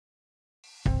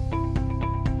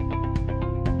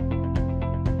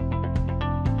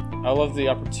I love the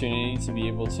opportunity to be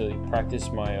able to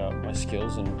practice my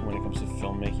skills and when it comes to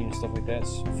filmmaking and stuff like that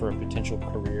for a potential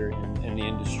career in the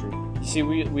industry. You see,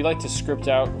 we like to script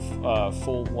out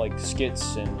full like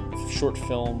skits and short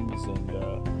films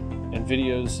and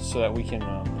videos so that we can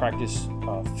practice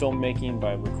filmmaking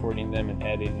by recording them and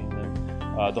editing them.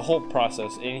 The whole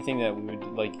process, anything that we would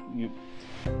like,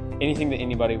 anything that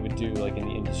anybody would do like in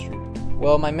the industry.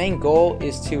 Well, my main goal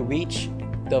is to reach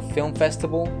the film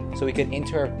festival so we can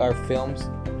enter our films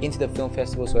into the film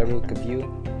festival so everyone could view.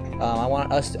 I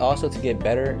want us also to get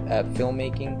better at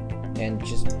filmmaking and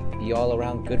just be all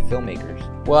around good filmmakers.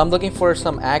 Well, I'm looking for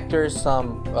some actors,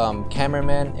 some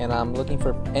cameramen, and I'm looking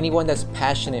for anyone that's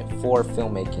passionate for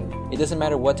filmmaking. It doesn't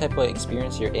matter what type of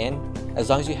experience you're in, as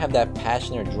long as you have that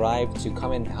passion or drive to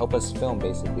come and help us film,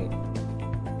 basically.